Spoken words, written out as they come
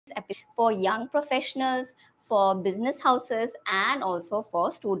for young professionals, for business houses, and also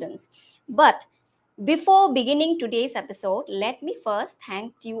for students. But before beginning today's episode, let me first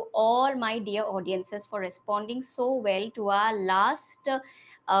thank you all, my dear audiences, for responding so well to our last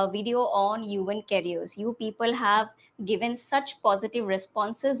video on human careers. You people have given such positive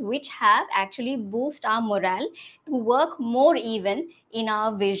responses, which have actually boost our morale to work more even in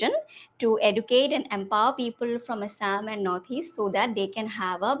our vision to educate and empower people from Assam and Northeast so that they can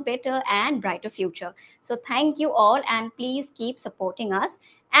have a better and brighter future. So thank you all, and please keep supporting us.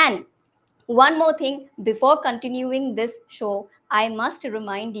 And one more thing before continuing this show, I must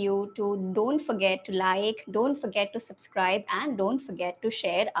remind you to don't forget to like, don't forget to subscribe, and don't forget to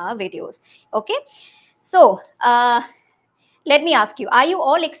share our videos. Okay, so let me ask you, are you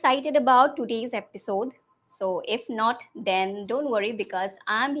all excited about today's episode? So if not, then don't worry, because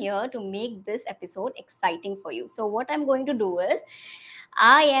I'm here to make this episode exciting for you. So what I'm going to do is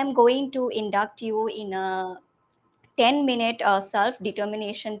I am going to induct you in a 10-minute self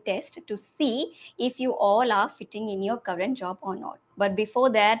determination test to see if you all are fitting in your current job or not. But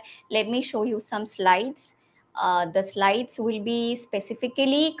before that, let me show you some slides. The slides will be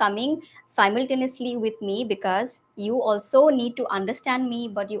specifically coming simultaneously with me, because you also need to understand me,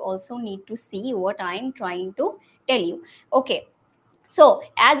 but you also need to see what I'm trying to tell you. Okay, so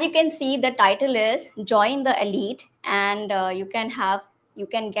as you can see, the title is Join the Elite, and you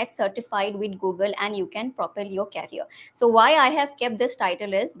can get certified with Google and you can propel your career. So why I have kept this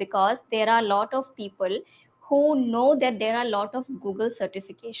title is because there are a lot of people who know that there are a lot of Google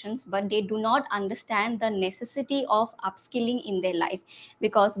certifications, but they do not understand the necessity of upskilling in their life,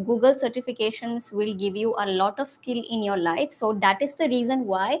 because Google certifications will give you a lot of skill in your life. So that is the reason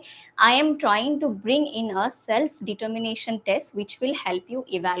why I am trying to bring in a self determination test which will help you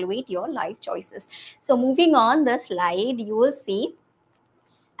evaluate your life choices. So, moving on the slide, you will see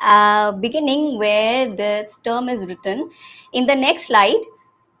beginning where the term is written. In the next slide,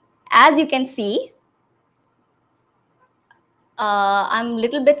 as you can see, I'm a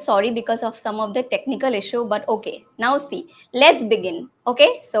little bit sorry because of some of the technical issue, but okay, now see, let's begin.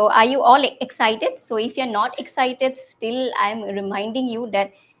 Okay, so are you all excited? So if you're not excited, still I'm reminding you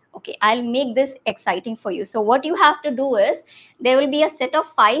that, okay, I'll make this exciting for you. So what you have to do is, there will be a set of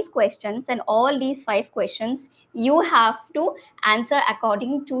 5 questions, and all these 5 questions you have to answer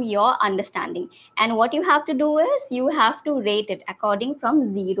according to your understanding. And what you have to do is, you have to rate it according from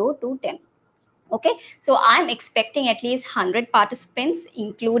 0 to 10. Okay, so I'm expecting at least 100 participants,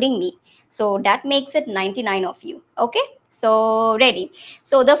 including me. So that makes it 99 of you. Okay, so ready.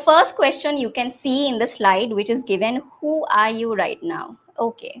 So the first question you can see in the slide, which is given, who are you right now?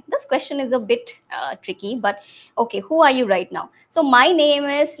 Okay, this question is a bit tricky, but okay, who are you right now? So my name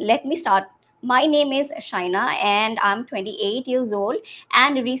is, let me start. My name is Shaina, and I'm 28 years old.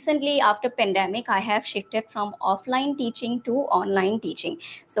 And recently, after pandemic, I have shifted from offline teaching to online teaching.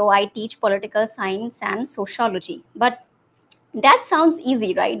 So I teach political science and sociology. But that sounds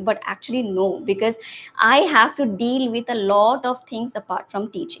easy, right? But actually no, because I have to deal with a lot of things apart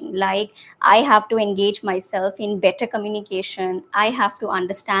from teaching. Like, I have to engage myself in better communication, I have to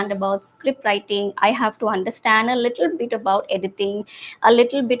understand about script writing, I have to understand a little bit about editing, a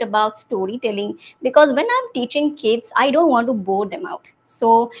little bit about storytelling, because when I'm teaching kids, I don't want to bore them out.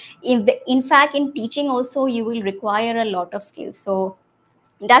 So in fact, in teaching also, you will require a lot of skills. So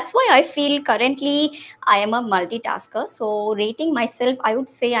that's why I feel currently I am a multitasker. So rating myself, I would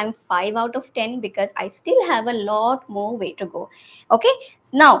say I'm 5 out of 10, because I still have a lot more way to go. Okay,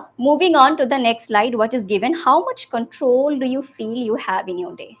 now moving on to the next slide, what is given, how much control do you feel you have in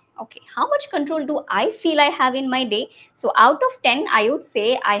your day? Okay, how much control do I feel I have in my day? So out of 10, I would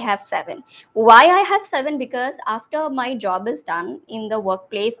say I have 7. Why I have 7? Because after my job is done in the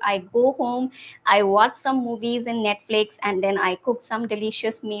workplace, I go home, I watch some movies in Netflix, and then I cook some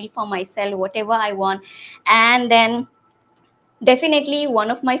delicious meal for myself, whatever I want. And then definitely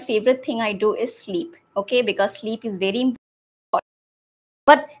one of my favorite thing I do is sleep. Okay, because sleep is very important.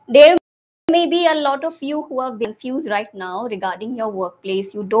 But there may be a lot of you who are confused right now regarding your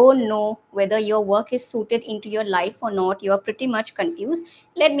workplace. You don't know whether your work is suited into your life or not. You are pretty much confused.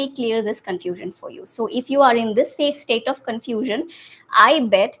 Let me clear this confusion for you. So if you are in this state of confusion, I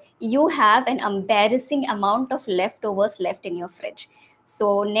bet you have an embarrassing amount of leftovers left in your fridge.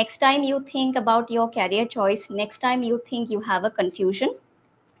 So next time you think about your career choice, next time you think you have a confusion,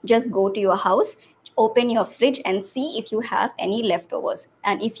 just go to your house, open your fridge, and see if you have any leftovers.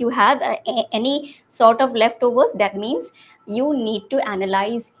 And if you have any sort of leftovers, that means you need to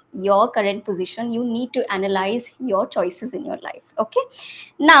analyze your current position, you need to analyze your choices in your life. Okay,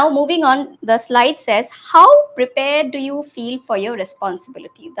 now moving on, the slide says, how prepared do you feel for your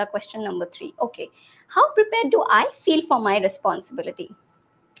responsibility? The question number 3. Okay, how prepared do I feel for my responsibility?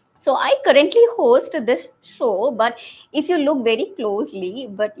 So I currently host this show, but if you look very closely,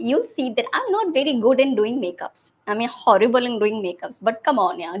 but you'll see that I'm not very good in doing makeups. I mean, horrible in doing makeups. But come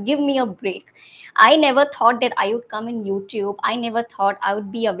on, yeah, give me a break. I never thought that I would come in YouTube. I never thought I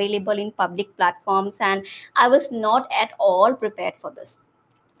would be available in public platforms, and I was not at all prepared for this.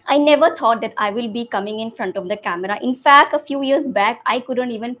 I never thought that I will be coming in front of the camera. In fact, a few years back, I couldn't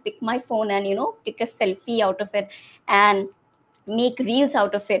even pick my phone and, take a selfie out of it and make reels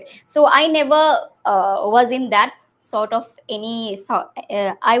out of it. So I never was in that sort of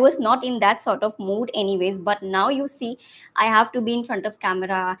I was not in that sort of mood anyways. But now you see, I have to be in front of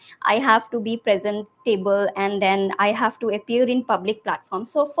camera, I have to be presentable, and then I have to appear in public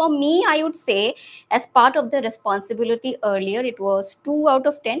platforms. So for me, I would say, as part of the responsibility, earlier it was 2 out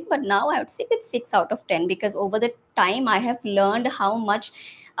of 10, but now I would say it's 6 out of 10, because over the time I have learned how much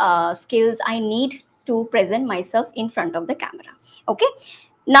skills I need to present myself in front of the camera. Okay,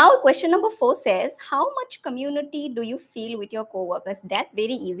 now question number 4 says, how much community do you feel with your coworkers? That's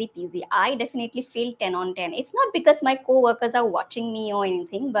very easy peasy. I definitely feel 10 on 10. It's not because my coworkers are watching me or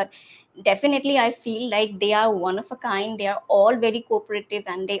anything, but definitely I feel like they are one of a kind. They are all very cooperative,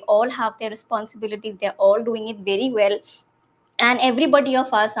 and they all have their responsibilities. They're all doing it very well, and everybody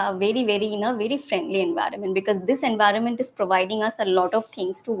of us are very, very in a very friendly environment, because this environment is providing us a lot of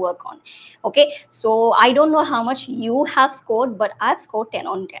things to work on. Okay, so I don't know how much you have scored, but I've scored 10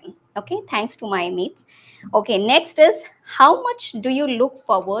 on 10. Okay, thanks to my mates. Okay, next is, how much do you look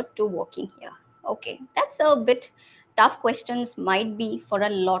forward to working here? Okay, that's a bit tough questions, might be for a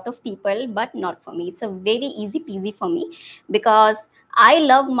lot of people, but not for me. It's a very easy peasy for me, because I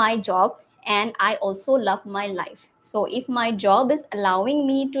love my job and I also love my life. So if my job is allowing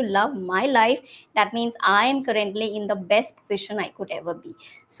me to love my life, that means I am currently in the best position I could ever be.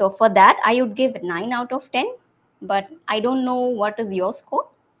 So for that, I would give 9 out of 10, but I don't know what is your score.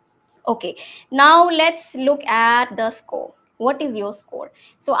 Okay, now let's look at the score. What is your score?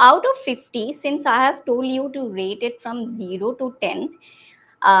 So out of 50, since I have told you to rate it from 0 to 10,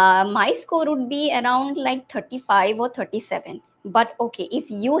 my score would be around like 35 or 37. But okay, if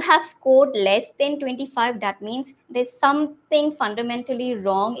you have scored less than 25, that means there's something fundamentally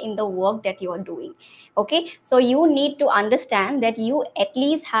wrong in the work that you are doing. Okay, so you need to understand that you at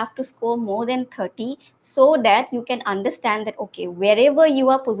least have to score more than 30, so that you can understand that, okay, wherever you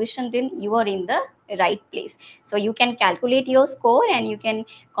are positioned in, you are in the right place. So you can calculate your score, and you can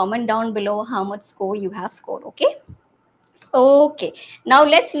comment down below how much score you have scored. Okay. Okay, now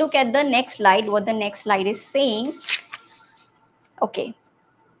let's look at the next slide, what the next slide is saying. Okay,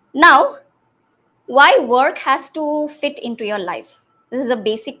 now, why work has to fit into your life? This is a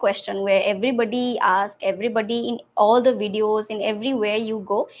basic question where everybody asks, everybody in all the videos, in everywhere you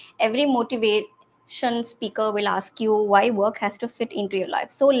go, every motivation speaker will ask you why work has to fit into your life.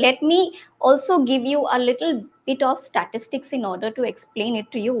 So let me also give you a little bit of statistics in order to explain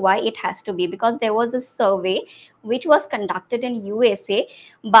it to you why it has to be, because there was a survey which was conducted in USA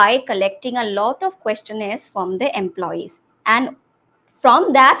by collecting a lot of questionnaires from the employees. And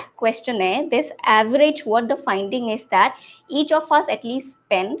from that questionnaire, this average, what the finding is that each of us at least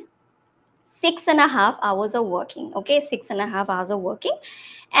spend 6.5 hours of working. Okay, 6.5 hours of working,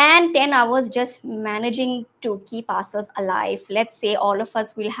 and 10 hours just managing to keep ourselves alive. Let's say all of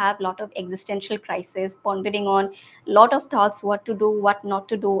us will have a lot of existential crisis, pondering on lot of thoughts, what to do, what not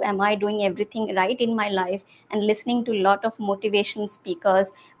to do, am I doing everything right in my life, and listening to a lot of motivation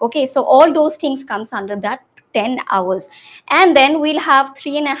speakers. Okay, so all those things comes under that 10 hours. And then we'll have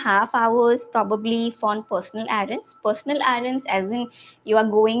 3.5 hours probably for personal errands, as in you are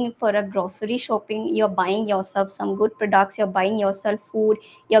going for a grocery shopping, you're buying yourself some good products, you're buying yourself food,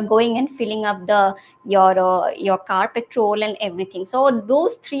 you're going and filling up the your car petrol and everything. So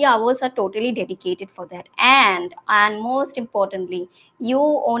those 3 hours are totally dedicated for that. And most importantly, you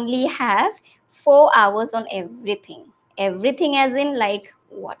only have 4 hours on everything, as in like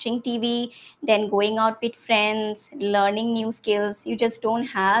watching TV, then going out with friends, learning new skills. You just don't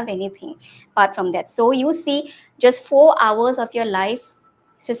have anything apart from that. So you see, just 4 hours of your life,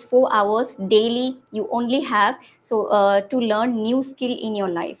 just 4 hours daily you only have, so to learn new skill in your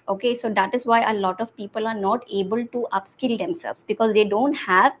life. Okay, so that is why a lot of people are not able to upskill themselves, because they don't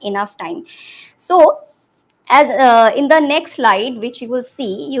have enough time. So as in the next slide, which you'll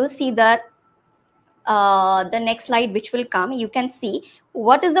see that the next slide which will come, you can see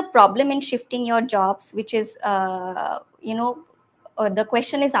what is the problem in shifting your jobs, which is the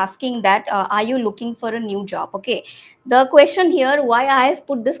question is asking that are you looking for a new job? Okay, the question here, why I have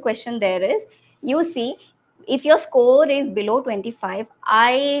put this question there is, you see, if your score is below 25,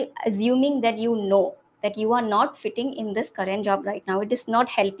 I assuming that you know that you are not fitting in this current job right now. It is not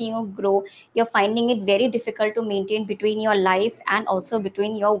helping you grow. You're finding it very difficult to maintain between your life and also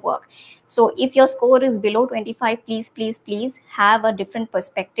between your work. So if your score is below 25, please, please, please have a different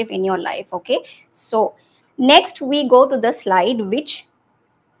perspective in your life. Okay, so next we go to the slide, which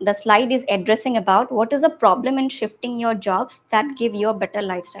the slide is addressing about what is the problem in shifting your jobs that give you a better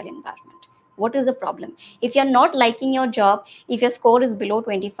lifestyle environment. What is the problem? If you're not liking your job, if your score is below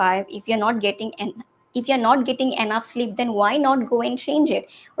 25, if you're not getting if you're not getting enough sleep, then why not go and change it?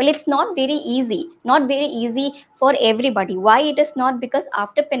 Well, it's not very easy, not very easy for everybody. Why it is not? Because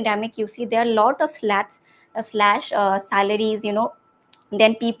after pandemic, you see there are a lot of slash salaries,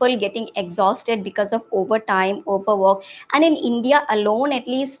 then people getting exhausted because of overtime, overwork. And in India alone, at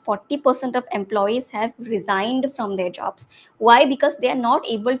least 40% of employees have resigned from their jobs. Why? Because they are not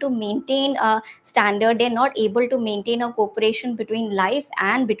able to maintain a standard, they're not able to maintain a cooperation between life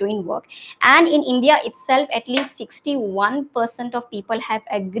and between work. And in India itself, at least 61% of people have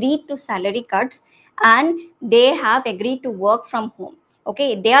agreed to salary cuts, and they have agreed to work from home.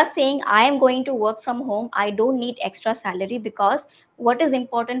 Okay, they are saying, I am going to work from home, I don't need extra salary, because what is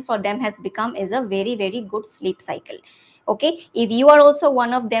important for them has become is a very, very good sleep cycle. Okay, if you are also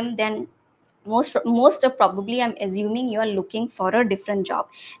one of them, then most probably I'm assuming you are looking for a different job.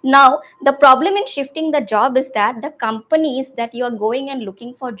 Now the problem in shifting the job is that the companies that you are going and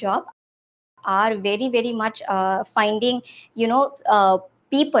looking for job are very, very much finding, you know uh,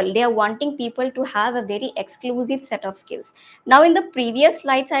 people, they are wanting people to have a very exclusive set of skills. Now in the previous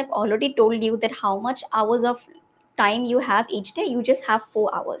slides, I've already told you that how much hours of time you have each day. You just have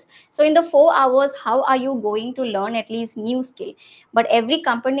 4 hours. So in the 4 hours, how are you going to learn at least new skill? But every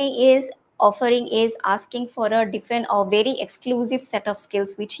company is offering, is asking for a different or very exclusive set of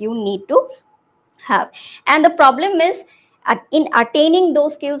skills which you need to have. And the problem is, in attaining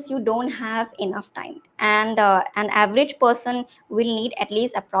those skills, you don't have enough time. And an average person will need at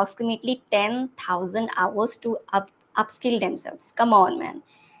least approximately 10,000 hours to upskill themselves. Come on, man,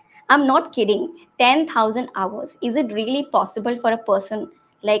 I'm not kidding. 10,000 hours. Is it really possible for a person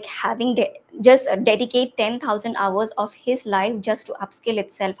like having just dedicate 10,000 hours of his life just to upskill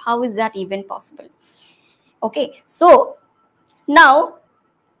itself? How is that even possible? Okay, so now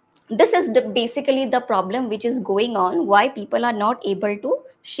this is basically the problem which is going on, why people are not able to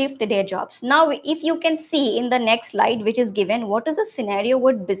shift their jobs. Now if you can see in the next slide which is given, what is the scenario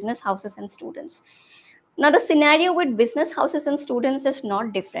with business houses and students? Now the scenario with business houses and students is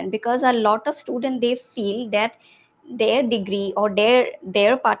not different, because a lot of students, they feel that their degree or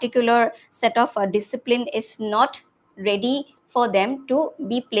their particular set of discipline is not ready for them to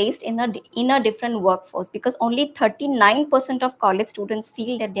be placed in a different workforce, because only 39% of college students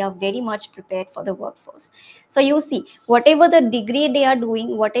feel that they are very much prepared for the workforce. So you see, whatever the degree they are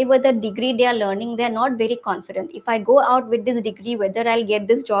doing, whatever the degree they are learning, they are not very confident. If I go out with this degree, whether I'll get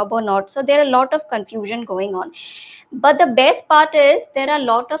this job or not. So there are a lot of confusion going on. But the best part is, there are a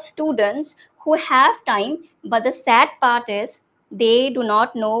lot of students who have time, but the sad part is, they do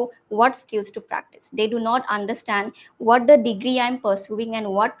not know what skills to practice. They do not understand what the degree I'm pursuing and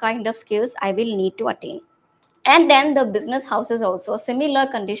what kind of skills I will need to attain. And then the business houses also, a similar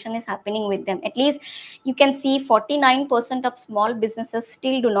condition is happening with them. At least you can see 49% of small businesses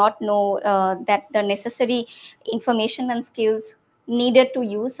still do not know that the necessary information and skills needed to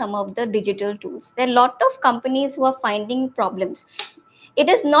use some of the digital tools. There are a lot of companies who are finding problems. It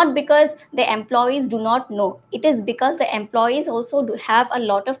is not because the employees do not know, it is because the employees also do have a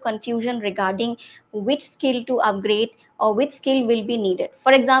lot of confusion regarding which skill to upgrade or which skill will be needed.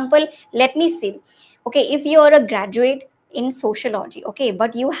 For example, let me see, okay, if you are a graduate in sociology, okay,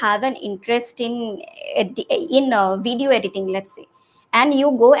 but you have an interest in video editing, let's say, and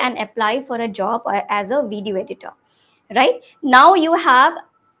you go and apply for a job as a video editor, right? Now you have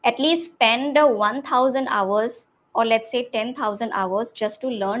at least spend 1000 hours, or let's say 10,000 hours, just to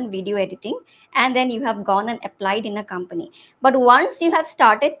learn video editing, and then you have gone and applied in a company. But once you have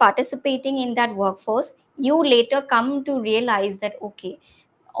started participating in that workforce, you later come to realize that, okay,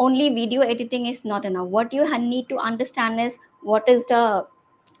 only video editing is not enough. What you need to understand is, what is the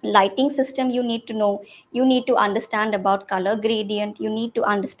lighting system you need to know, you need to understand about color gradient, you need to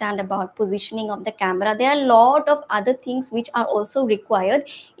understand about positioning of the camera. There are a lot of other things which are also required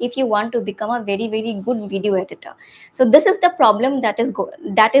if you want to become a very very good video editor. So this is the problem that is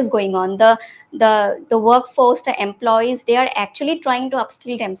going on. The workforce, the employees, they are actually trying to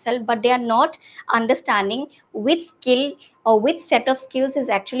upskill themselves, but they are not understanding which skill or which set of skills is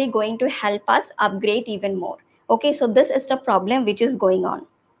actually going to help us upgrade even more. Okay, so this is the problem which is going on.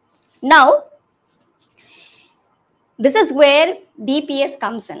 Now, this is where BPS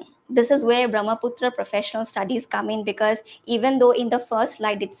comes in. This is where Brahmaputra professional studies come in, because even though in the first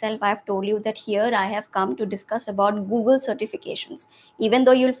slide itself I have told you that here I have come to discuss about Google certifications. Even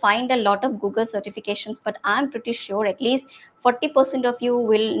though you'll find a lot of Google certifications, but I'm pretty sure at least 40% of you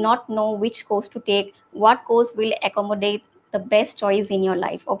will not know which course to take, what course will accommodate the best choice in your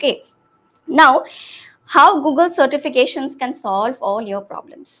life. Okay. Now, how Google certifications can solve all your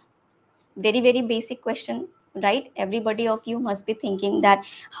problems? Very very basic question, right? Everybody of you must be thinking that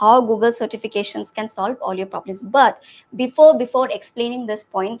how Google certifications can solve all your problems. But before explaining this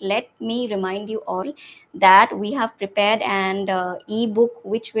point, let me remind you all that we have prepared an ebook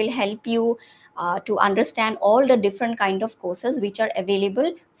which will help you to understand all the different kind of courses which are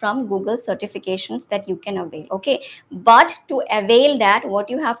available from Google certifications that you can avail. Okay, but to avail that, what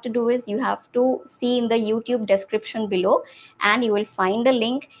you have to do is you have to see in the YouTube description below, and you will find the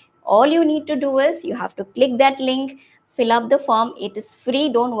link. All you need to do is you have to click that link, fill up the form. It is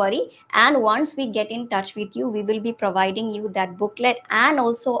free, don't worry. And once we get in touch with you, we will be providing you that booklet and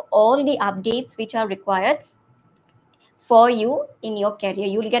also all the updates which are required for you in your career.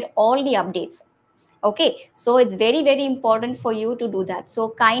 You will get all the updates. Okay, so it's very very important for you to do that. So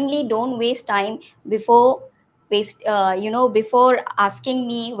kindly don't waste time before before asking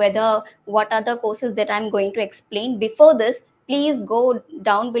me whether what are the courses that I'm going to explain. Before this, please go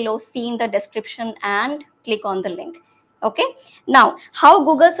down below, see in the description and click on the link. Okay, now how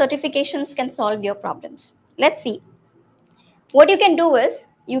Google certifications can solve your problems. Let's see. What you can do is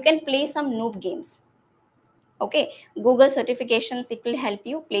you can play some noob games. Okay, Google certifications, it will help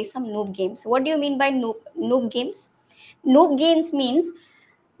you play some noob games. What do you mean by noob games? Noob games means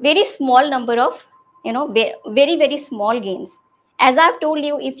very small number of, very very small gains. As I've told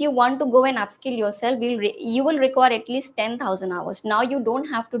you, if you want to go and upskill yourself, you will require at least 10,000 hours. Now you don't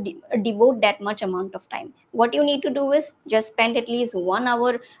have to devote that much amount of time. What you need to do is just spend at least 1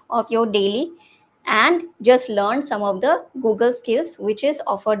 hour of your daily and just learn some of the Google skills which is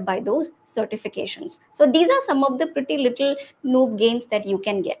offered by those certifications. So these are some of the pretty little noob gains that you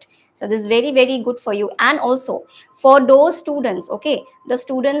can get. So this is very very good for you. And also for those students, okay, the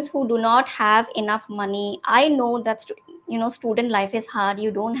students who do not have enough money, I know that student life is hard,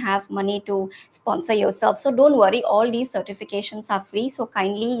 you don't have money to sponsor yourself, so don't worry, all these certifications are free, so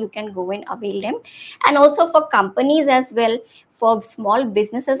kindly you can go and avail them. And also for companies as well, for small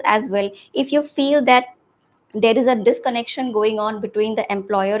businesses as well, if you feel that there is a disconnection going on between the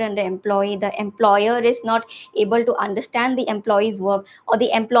employer and the employee, the employer is not able to understand the employee's work, or the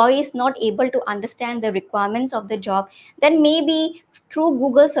employee is not able to understand the requirements of the job, then maybe through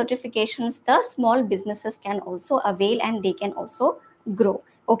Google certifications the small businesses can also avail and they can also grow.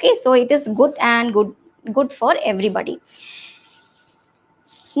 Okay, so it is good and good for everybody.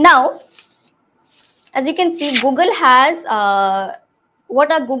 Now, as you can see, Google has what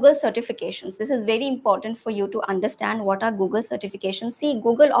are Google certifications? This is very important for you to understand what are Google certifications. See,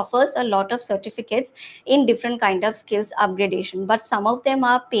 Google offers a lot of certificates in different kind of skills upgradation, but some of them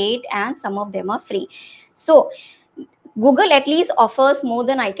are paid and some of them are free. So Google at least offers more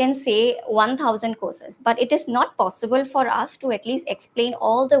than, I can say, 1,000 courses, but it is not possible for us to at least explain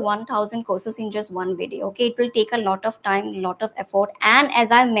all the 1,000 courses in just one video. Okay, it will take a lot of time, a lot of effort, and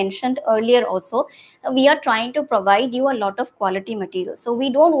as I mentioned earlier also, we are trying to provide you a lot of quality material. So we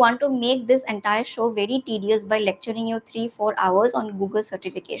don't want to make this entire show very tedious by lecturing you 3-4 hours on Google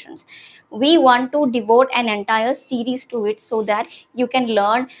certifications. We want to devote an entire series to it so that you can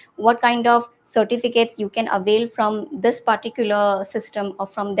learn what kind of certificates you can avail from this particular system or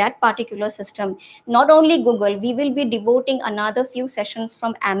from that particular system. Not only Google, we will be devoting another few sessions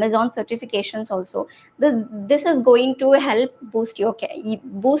from Amazon certifications also. This is going to help boost your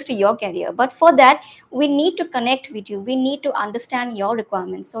career. But for that, we need to connect with you. We need to understand your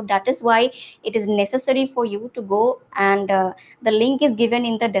requirements. So that is why it is necessary for you to go, and the link is given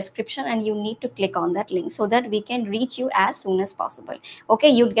in the description, and you need to click on that link so that we can reach you as soon as possible. Okay,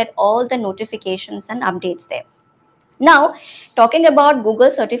 you'll get all the notifications and updates there. Now, talking about Google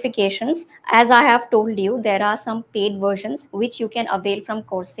certifications, as I have told you, there are some paid versions which you can avail from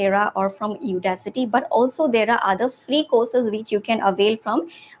Coursera or from Udacity, but also there are other free courses which you can avail from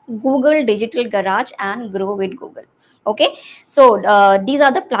Google Digital Garage and Grow with Google. Okay, so these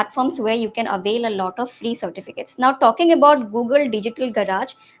are the platforms where you can avail a lot of free certificates. Now, talking about Google Digital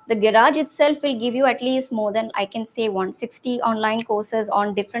Garage, the garage itself will give you at least more than, I can say, 160 online courses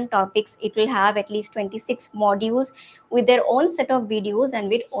on different topics. It will have at least 26 modules with their own set of videos and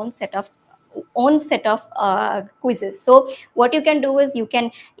with own set of quizzes. So what you can do is you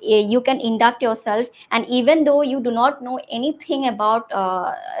can induct yourself, and even though you do not know anything about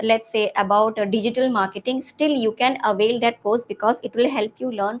let's say about digital marketing, still you can avail that course because it will help you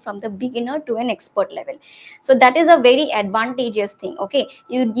learn from the beginner to an expert level. So that is a very advantageous thing. Okay,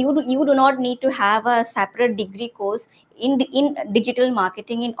 you do not need to have a separate degree course in digital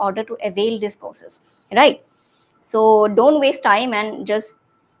marketing in order to avail these courses, right? So don't waste time and just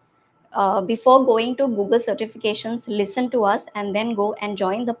before going to Google certifications, listen to us and then go and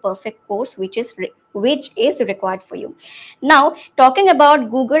join the perfect course which is required for you. Now, talking about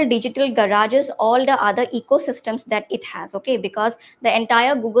Google Digital Garages, all the other ecosystems that it has, okay, because the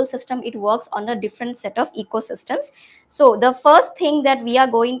entire Google system, it works on a different set of ecosystems. So the first thing that we are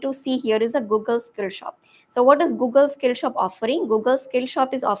going to see here is a Google Skill Shop. So what is Google Skill Shop offering? Google Skill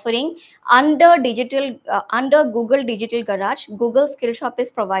Shop is offering under Google Digital Garage. Google Skill Shop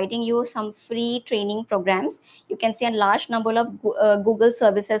is providing you some free training programs. You can see a large number of Google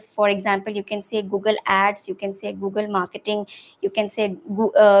services. For example, you can say Google Ads, you can say Google Marketing, you can say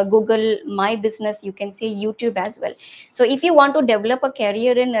Google My Business, you can say YouTube as well. So if you want to develop a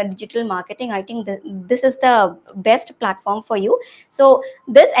career in digital marketing, I think this is the best platform for you. So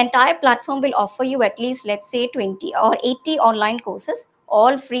this entire platform will offer you at least, let's say, 20 or 80 online courses,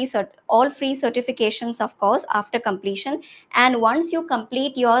 all free certifications, of course, after completion. And once you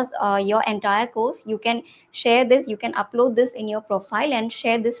complete your entire course, you can share this, you can upload this in your profile and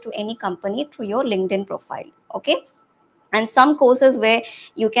share this to any company through your LinkedIn profile. Okay, and some courses where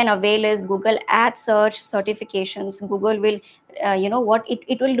you can avail is Google Ad Search certifications. Google will what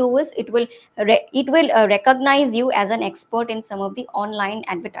it will do is it will recognize you as an expert in some of the online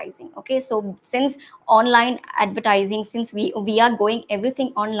advertising. Okay, so since online advertising, since we are going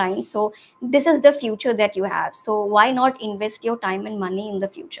everything online, so this is the future that you have. So why not invest your time and money in the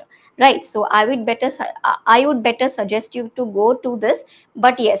future, right? So I would better suggest you to go to this.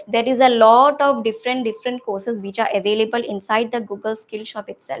 But yes, there is a lot of different courses which are available inside the Google Skill Shop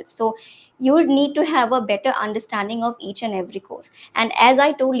itself. So you need to have a better understanding of each and every course. And as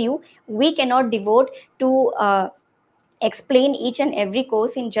I told you, we cannot devote to explain each and every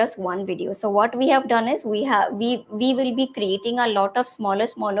course in just one video. So what we have done is we will be creating a lot of smaller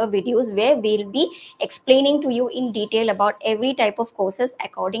videos where we'll be explaining to you in detail about every type of courses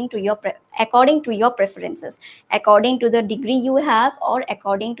according to your preferences, according to the degree you have, or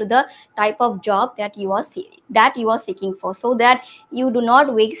according to the type of job that you are seeking for, so that you do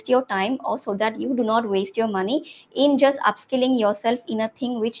not waste your time, or so that you do not waste your money in just upskilling yourself in a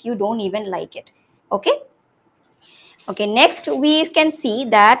thing which you don't even like it. Okay. Okay, next we can see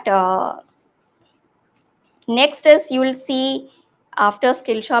that next is, you will see after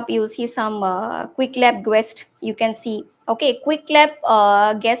Skill Shop, you see some quick lab guest, you can see. Okay, quick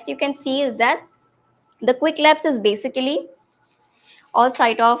lab guest, you can see is that the quick labs is basically all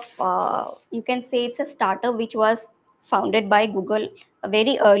side of you can say it's a startup which was founded by Google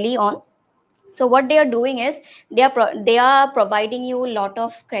very early on. So what they are doing is they are providing you a lot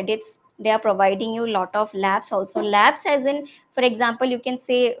of credits, they are providing you a lot of labs also. Labs as in, for example, you can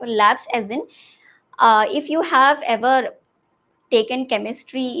say labs as in if you have ever taken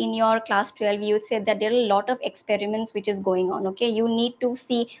chemistry in your class 12, you would say that there are a lot of experiments which is going on. Okay, you need to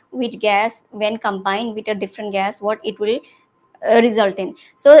see which gas, when combined with a different gas, what it will result in.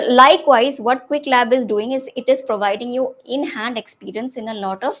 So likewise, what Quick Lab is doing is it is providing you in hand experience in a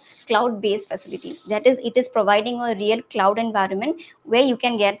lot of cloud based facilities. That is, it is providing a real cloud environment where you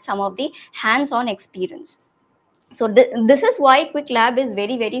can get some of the hands on experience. So this is why Quick Lab is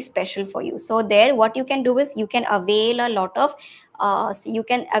very special for you. So there, what you can do is you can avail a lot of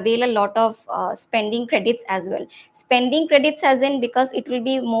spending credits as well. Spending credits as in, because it will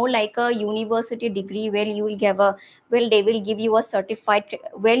be more like a university degree where you will give a, well, they will give you a certified,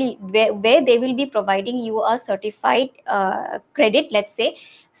 where they will be providing you a certified credit, let's say.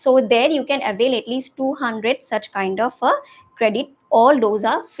 So there you can avail at least 200 such kind of a credit. All those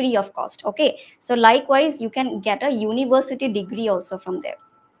are free of cost. Okay, so likewise, you can get a university degree also from there.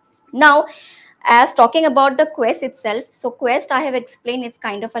 Now, as talking about the Quest itself, so Quest, I have explained, it's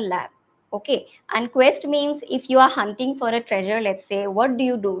kind of a lab. Okay, and quest means if you are hunting for a treasure, let's say, what do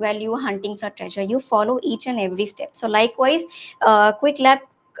you do while you are hunting for a treasure? You follow each and every step. So likewise, quick lab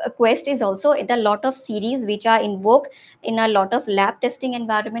quest is also a lot of series which are invoked in a lot of lab testing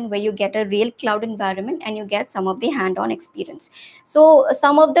environment, where you get a real cloud environment and you get some of the hand-on experience. So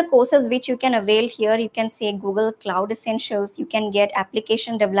some of the courses which you can avail here, you can say Google Cloud Essentials, you can get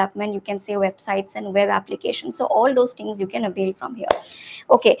application development, you can say websites and web applications. So all those things you can avail from here.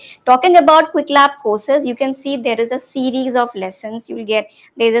 Okay, talking about quick lab courses, you can see there is a series of lessons you'll get.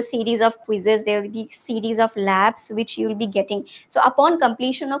 There's a series of quizzes, there will be series of labs which you'll be getting. So upon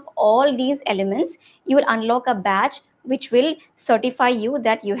completion of all these elements, you will unlock a badge which will certify you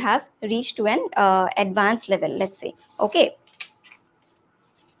that you have reached to an advanced level, let's say. Okay,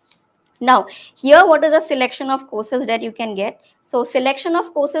 now here what is the selection of courses that you can get? So selection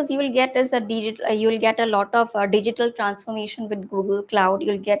of courses you will get is a digital, you will get a lot of digital transformation with Google Cloud.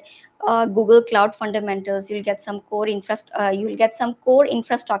 You'll get Google Cloud fundamentals. You'll get some core you'll get some core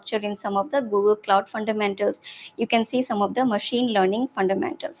infrastructure in some of the Google Cloud fundamentals. You can see some of the machine learning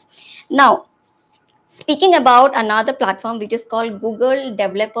fundamentals. Now, speaking about another platform which is called Google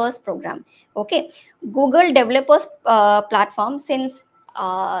Developers Program. Okay, Google Developers Platform, since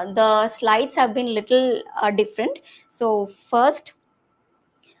the slides have been little different. So first,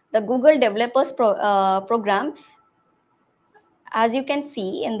 the Google Developers Program, as you can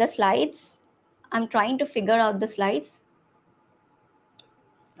see in the slides, I'm trying to figure out the slides.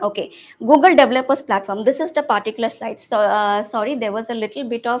 Okay, Google Developers Platform. This is the particular slide. So, sorry, there was a little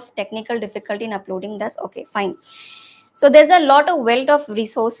bit of technical difficulty in uploading this. Okay, fine. So there's a lot of wealth of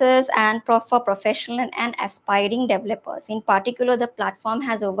resources and for professional and aspiring developers. In particular, the platform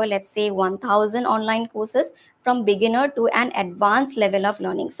has over, let's say, 1,000 online courses from beginner to an advanced level of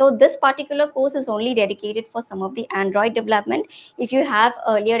learning. So this particular course is only dedicated for some of the Android development. If you have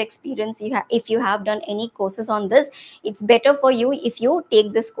earlier experience, if you have done any courses on this, it's better for you if you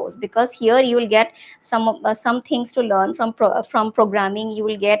take this course, because here you will get some things to learn from programming. You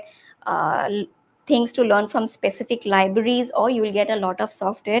will get things to learn from specific libraries, or you will get a lot of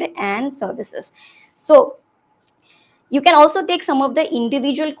software and services. So you can also take some of the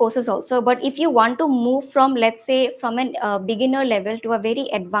individual courses also, but if you want to move from, let's say, from a beginner level to a very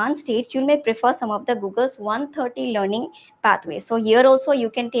advanced stage, you may prefer some of the Google's 130 learning pathways. So here also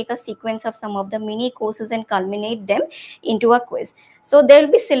you can take a sequence of some of the mini courses and culminate them into a quiz. So there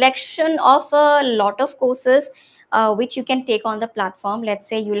will be selection of a lot of courses which you can take on the platform. Let's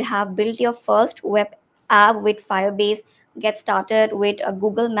say you'll have built your first web app with Firebase, get started with a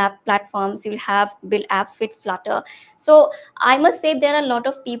Google Map platforms, you'll have build apps with Flutter. So I must say there are a lot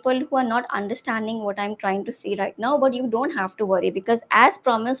of people who are not understanding what I'm trying to say right now, but you don't have to worry, because as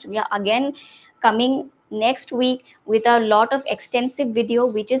promised, we are again coming next week with a lot of extensive video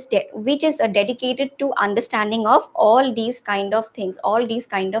which is dedicated to understanding of all these kind of things, all these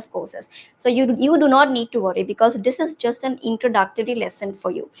kind of courses. So you do not need to worry, because this is just an introductory lesson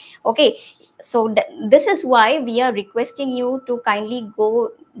for you. Okay, so this is why we are requesting you to kindly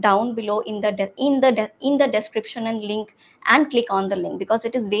go down below in the description and link, and click on the link, because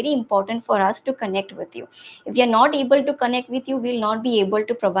it is very important for us to connect with you. If we are not able to connect with you, we will not be able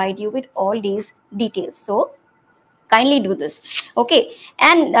to provide you with all these details. So kindly do this. Okay,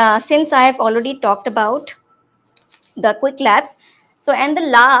 and since I have already talked about the quick labs, so and the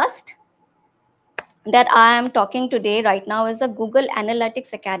last that I am talking today right now is a Google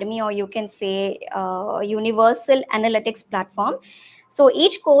Analytics Academy, or you can say Universal Analytics Platform. So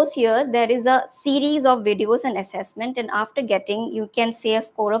each course here, there is a series of videos and assessment, and after getting, you can say, a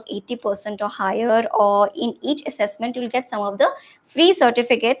score of 80% or higher, or in each assessment, you'll get some of the free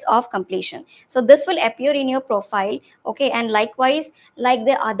certificates of completion. So this will appear in your profile. Okay, and likewise, like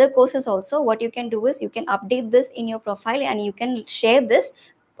the other courses also, what you can do is you can update this in your profile, and you can share this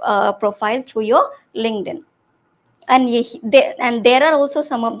profile through your LinkedIn. And there are also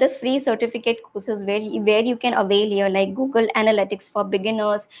some of the free certificate courses where you can avail here, like Google Analytics for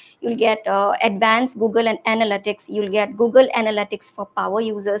beginners. You'll get advanced Google and Analytics. You'll get Google Analytics for power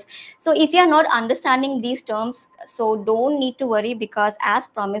users. So if you're not understanding these terms, so don't need to worry, because as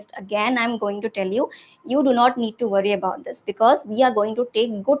promised, again I'm going to tell you, you do not need to worry about this, because we are going to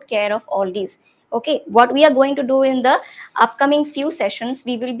take good care of all these. Okay, what we are going to do in the upcoming few sessions,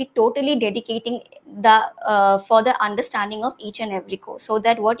 we will be totally dedicating the for the understanding of each and every course, so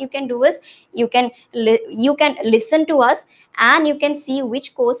that what you can do is you can listen to us, and you can see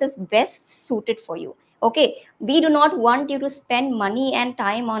which course is best suited for you. Okay, we do not want you to spend money and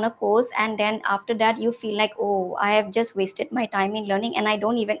time on a course, and then after that you feel like, oh, I have just wasted my time in learning and I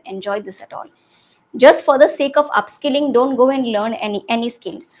don't even enjoy this at all. just for the sake of upskilling, don't go and learn any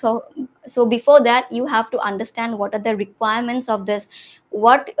skills. So before that, you have to understand what are the requirements of this,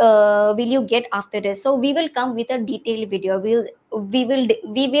 what will you get after this. So we will come with a detailed video. We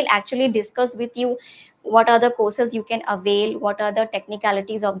will actually discuss with you what are the courses you can avail, what are the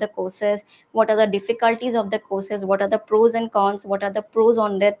technicalities of the courses, what are the difficulties of the courses, what are the pros and cons, what are the pros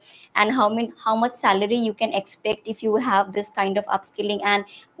on that, and how much salary you can expect if you have this kind of upskilling, and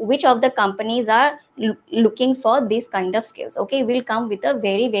which of the companies are looking for this kind of skills. Okay, we'll come with a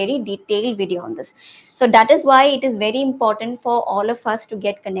very very detailed video on this. So that is why it is very important for all of us to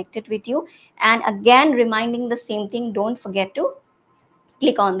get connected with you. And again, reminding the same thing, don't forget to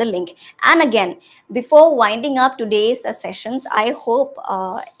click on the link. And again, before winding up today's sessions, I hope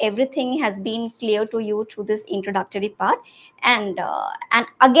everything has been clear to you through this introductory part. And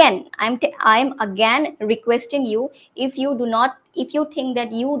again, I'm again requesting you, if you think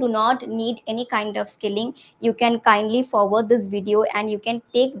that you do not need any kind of skilling, you can kindly forward this video and you can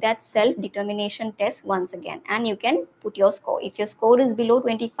take that self determination test once again, and you can put your score. If your score is below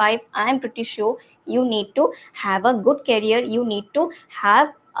 25, I am pretty sure you need to have a good career, you need to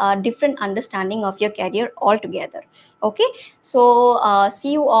have a different understanding of your career altogether. Okay, so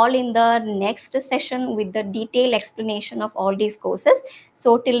see you all in the next session with the detailed explanation of all these courses.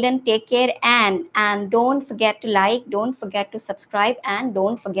 So till then, take care, and don't forget to like, don't forget to subscribe, and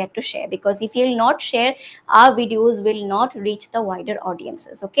don't forget to share, because if you'll not share, our videos will not reach the wider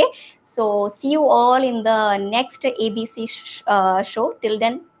audiences. Okay, so see you all in the next ABC show. Till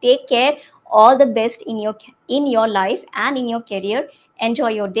then, take care, all the best in your life and in your career. Enjoy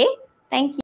your day. Thank you.